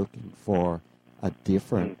meant looking for a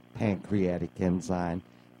different pancreatic enzyme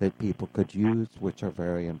that people could use, which are a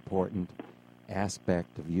very important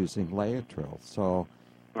aspect of using Laetrile. So,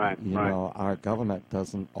 our government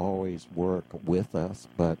doesn't always work with us,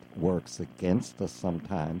 but works against us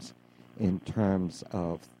sometimes in terms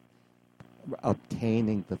of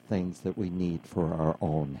obtaining the things that we need for our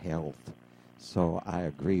own health. So I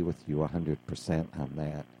agree with you 100% on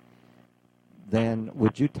that. Then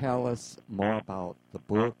would you tell us more about the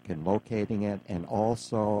book and locating it, and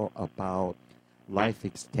also about Life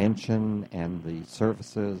Extension and the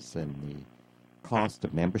services and the cost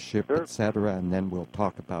of membership, Sure. et cetera, and then we'll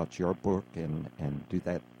talk about your book and do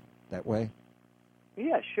that way?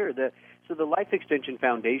 Yeah, sure. So the Life Extension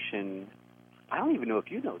Foundation, I don't even know if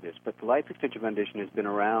you know this, but the Life Extension Foundation has been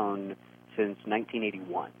around since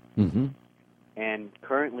 1981. Mm-hmm. And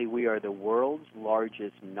currently we are the world's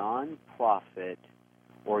largest nonprofit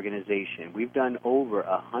organization. We've done over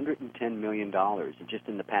 $110 million just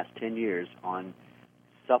in the past 10 years on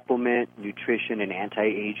supplement, nutrition, and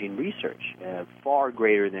anti-aging research, far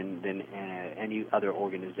greater than any other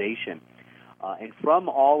organization. And from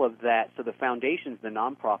all of that, so the foundation's the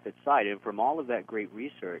nonprofit side, and from all of that great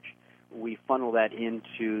research, we funnel that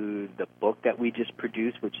into the book that we just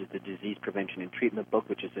produced, which is the Disease Prevention and Treatment book,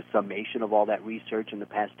 which is a summation of all that research in the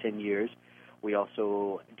past 10 years. We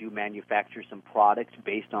also do manufacture some products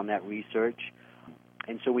based on that research.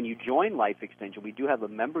 And so when you join Life Extension, we do have a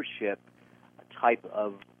membership type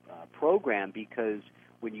of program, because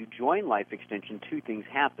when you join Life Extension, two things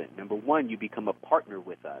happen. Number one, you become a partner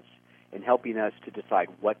with us in helping us to decide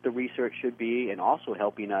what the research should be, and also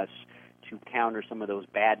helping us to counter some of those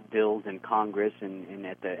bad bills in Congress and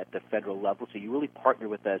at the federal level. So you really partner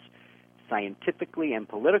with us scientifically and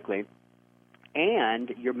politically. And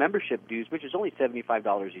your membership dues, which is only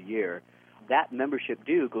 $75 a year, that membership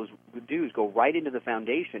dues go right into the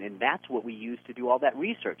foundation, and that's what we use to do all that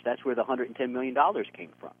research. That's where the $110 million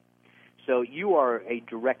came from. So you are a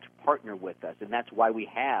direct partner with us, and that's why we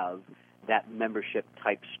have that membership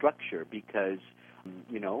type structure, because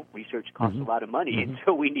research costs a lot of money, and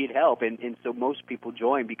so we need help. And so most people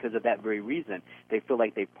join because of that very reason. They feel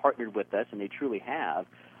like they've partnered with us, and they truly have,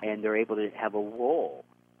 and they're able to have a role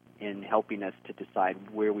in helping us to decide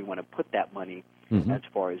where we want to put that money as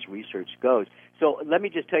far as research goes. So let me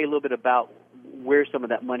just tell you a little bit about where some of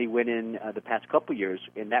that money went in the past couple years,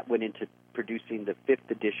 and that went into producing the 5th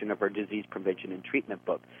edition of our disease prevention and treatment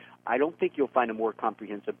book. I don't think you'll find a more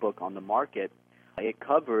comprehensive book on the market. It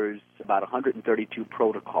covers about 132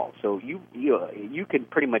 protocols. So you can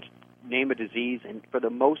pretty much name a disease, and for the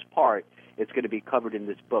most part, it's going to be covered in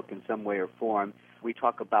this book in some way or form. We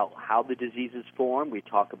talk about how the diseases form. We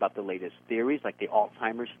talk about the latest theories, like the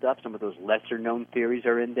Alzheimer's stuff. Some of those lesser-known theories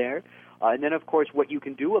are in there. And then, of course, what you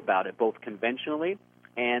can do about it, both conventionally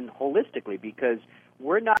and holistically, because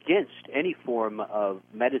we're not against any form of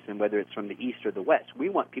medicine, whether it's from the East or the West. We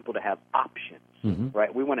want people to have options,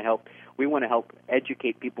 right? We want to help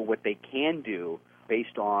educate people what they can do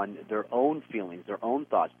based on their own feelings, their own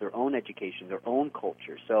thoughts, their own education, their own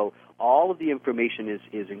culture. So all of the information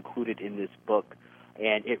is included in this book,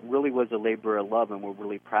 and it really was a labor of love, and we're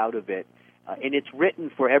really proud of it. And it's written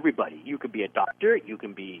for everybody. You could be a doctor, you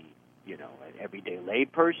can be, an everyday lay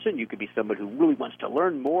person, you could be somebody who really wants to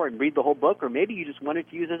learn more and read the whole book, or maybe you just want it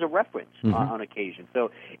to use as a reference on occasion.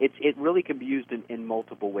 So it really can be used in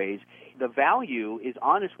multiple ways. The value is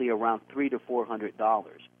honestly around $300 to $400.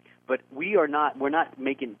 But we're not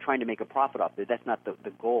trying to make a profit off it. That's not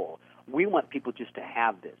the goal. We want people just to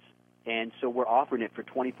have this. And so we're offering it for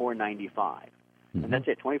 $24.95. And that's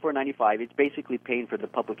it, $24.95. It's basically paying for the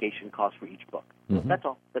publication cost for each book. That's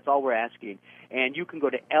all. That's all we're asking. And you can go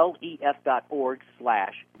to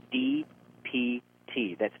lef.org/DPT.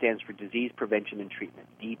 That stands for Disease Prevention and Treatment,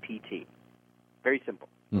 DPT. Very simple.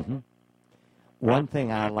 One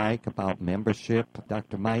thing I like about membership,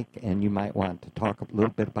 Dr. Mike, and you might want to talk a little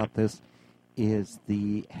bit about this, is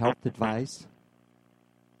the health advice.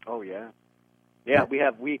 Oh, yeah. Yeah,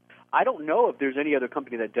 I don't know if there's any other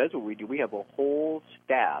company that does what we do. We have a whole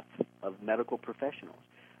staff of medical professionals,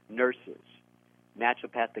 nurses,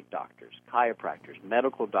 naturopathic doctors, chiropractors,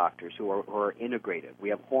 medical doctors who are integrative. We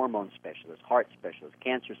have hormone specialists, heart specialists,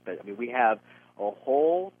 cancer specialists. I mean, we have a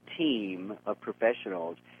whole team of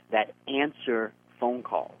professionals that answer phone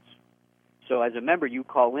calls. So as a member, you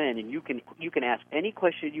call in and you can ask any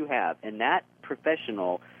question you have, and that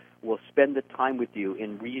professional will spend the time with you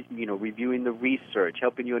in reviewing the research,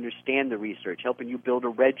 helping you understand the research, helping you build a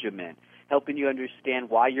regimen, helping you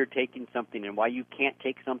understand why you're taking something and why you can't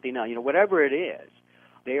take something else. Whatever it is,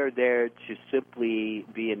 they are there to simply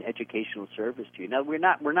be an educational service to you. Now, we're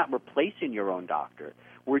not replacing your own doctor.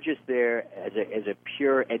 We're just there as a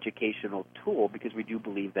pure educational tool, because we do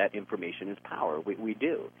believe that information is power. We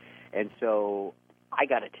do. And so I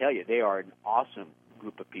got to tell you, they are an awesome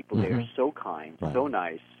group of people. They are so kind, so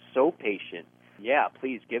nice, so patient. Yeah,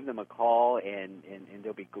 please give them a call, and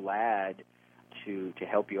they'll be glad to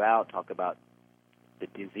help you out, talk about the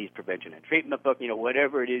disease prevention and treatment book,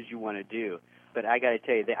 whatever it is you want to do. But I got to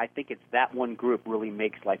tell you, I think it's that one group really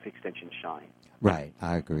makes Life Extension shine. Right,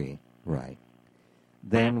 I agree. Right.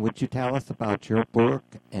 Then would you tell us about your book,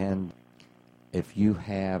 and if you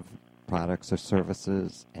have products or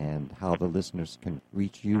services, and how the listeners can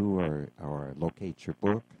reach you or locate your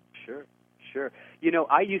book? Sure.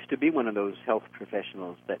 I used to be one of those health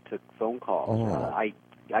professionals that took phone calls.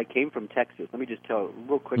 I came from Texas. Let me just tell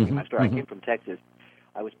real quickly my story. I came from Texas.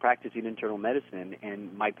 I was practicing internal medicine,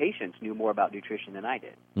 and my patients knew more about nutrition than I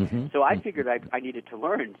did. So I figured I needed to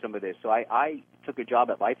learn some of this. So I took a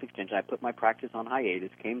job at Life Extension. I put my practice on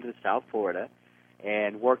hiatus, came to South Florida,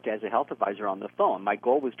 and worked as a health advisor on the phone. My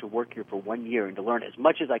goal was to work here for 1 year and to learn as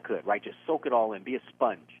much as I could, right? Just soak it all in, be a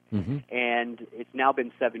sponge. And it's now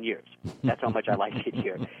been 7 years. That's how much I like it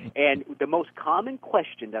here. And the most common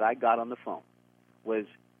question that I got on the phone was,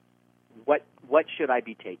 what should I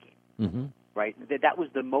be taking? Right? That was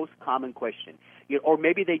the most common question. Or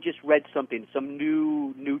maybe they just read something, some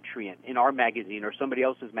new nutrient in our magazine or somebody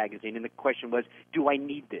else's magazine, and the question was, do I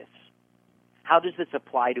need this? How does this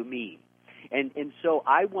apply to me? And so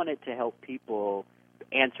I wanted to help people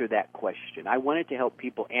answer that question. I wanted to help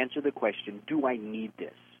people answer the question, do I need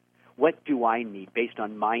this? What do I need based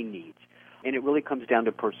on my needs? And it really comes down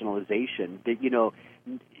to personalization.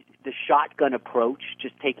 The shotgun approach,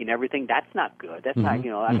 just taking everything, that's not good. That's not,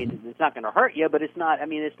 it's not going to hurt you, but it's not,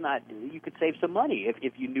 you could save some money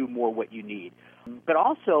if you knew more what you need. But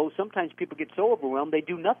also, sometimes people get so overwhelmed, they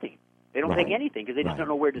do nothing. They don't take anything because they just don't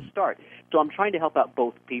know where to start. So I'm trying to help out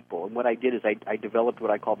both people. And what I did is I developed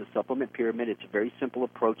what I call the supplement pyramid. It's a very simple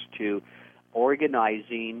approach to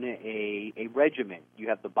organizing a regimen. You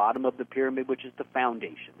have the bottom of the pyramid, which is the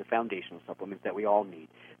foundational supplements that we all need.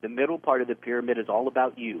 The middle part of the pyramid is all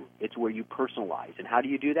about you. It's where you personalize. And how do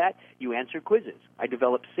you do that? You answer quizzes. I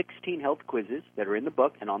developed 16 health quizzes that are in the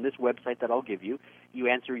book and on this website that I'll give you. You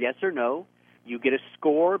answer yes or no. You get a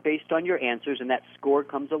score based on your answers, and that score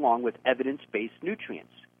comes along with evidence-based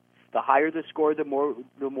nutrients. The higher the score, the more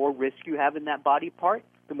risk you have in that body part,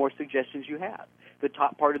 the more suggestions you have. The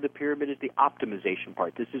top part of the pyramid is the optimization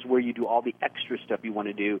part. This is where you do all the extra stuff you want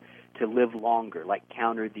to do to live longer, like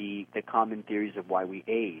counter the common theories of why we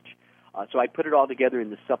age. So I put it all together in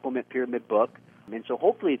the Supplement Pyramid book, and so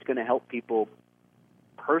hopefully it's going to help people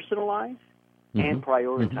personalize and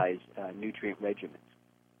prioritize nutrient regimens.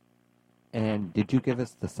 And did you give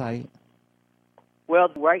us the site?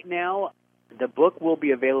 Well, right now, the book will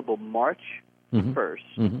be available March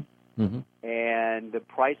 1st, and the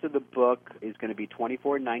price of the book is going to be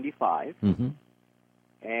 $24.95.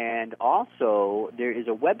 And also, there is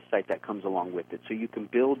a website that comes along with it, so you can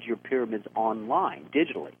build your pyramids online,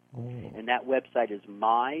 digitally. And that website is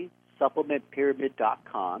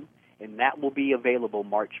mysupplementpyramid.com, and that will be available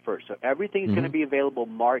March 1st. So everything's going to be available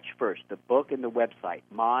March 1st, the book and the website,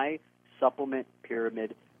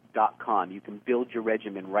 mysupplementpyramid.com. You can build your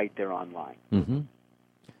regimen right there online.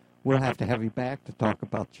 We'll have to have you back to talk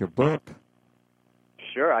about your book.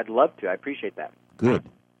 Sure, I'd love to. I appreciate that. Good.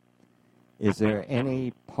 Is there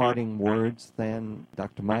any parting words then,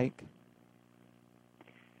 Dr. Mike?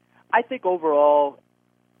 I think overall,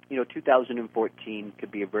 2014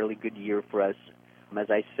 could be a really good year for us. As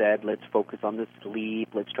I said, let's focus on the sleep.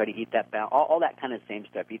 Let's try to eat that all that kind of same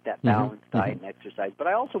stuff. Eat that balanced diet and exercise. But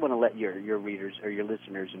I also want to let your readers or your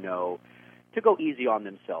listeners know to go easy on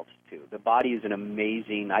themselves too. The body is an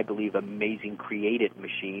amazing created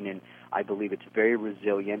machine, and I believe it's very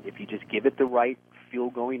resilient. If you just give it the right fuel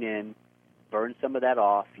going in, burn some of that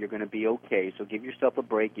off, you're going to be okay. So give yourself a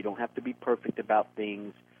break. You don't have to be perfect about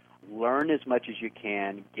things. Learn as much as you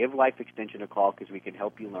can. Give Life Extension a call because we can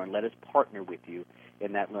help you learn. Let us partner with you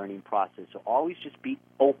in that learning process. So always just be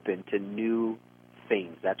open to new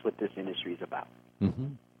things. That's what this industry is about.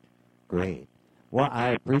 Great. Well, I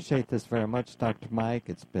appreciate this very much, Dr. Mike.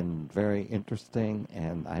 It's been very interesting,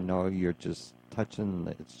 and I know you're just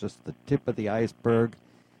it's just the tip of the iceberg.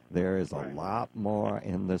 There is a lot more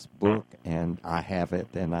in this book, and I have it,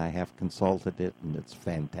 and I have consulted it, and it's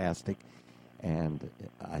fantastic. And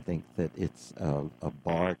I think that it's a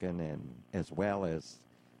bargain, and as well as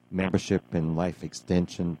membership in Life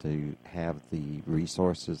Extension to have the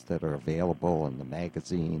resources that are available in the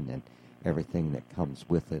magazine and everything that comes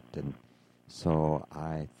with it. And so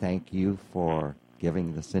I thank you for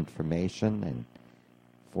giving this information and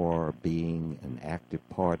for being an active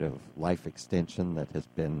part of Life Extension that has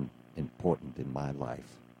been important in my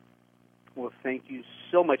life. Well, thank you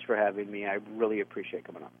so much for having me. I really appreciate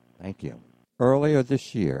coming on. Thank you. Earlier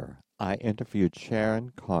this year, I interviewed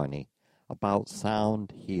Sharon Carney about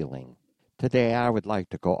sound healing. Today, I would like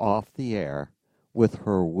to go off the air with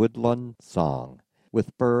her woodland song,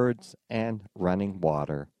 with birds and running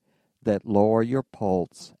water that lower your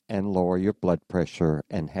pulse and lower your blood pressure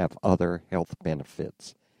and have other health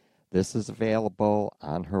benefits. This is available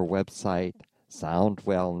on her website,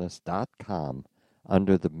 soundwellness.com,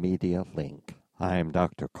 under the media link. I am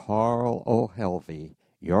Dr. Carl O. Helvey,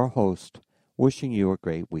 your host, wishing you a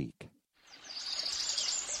great week.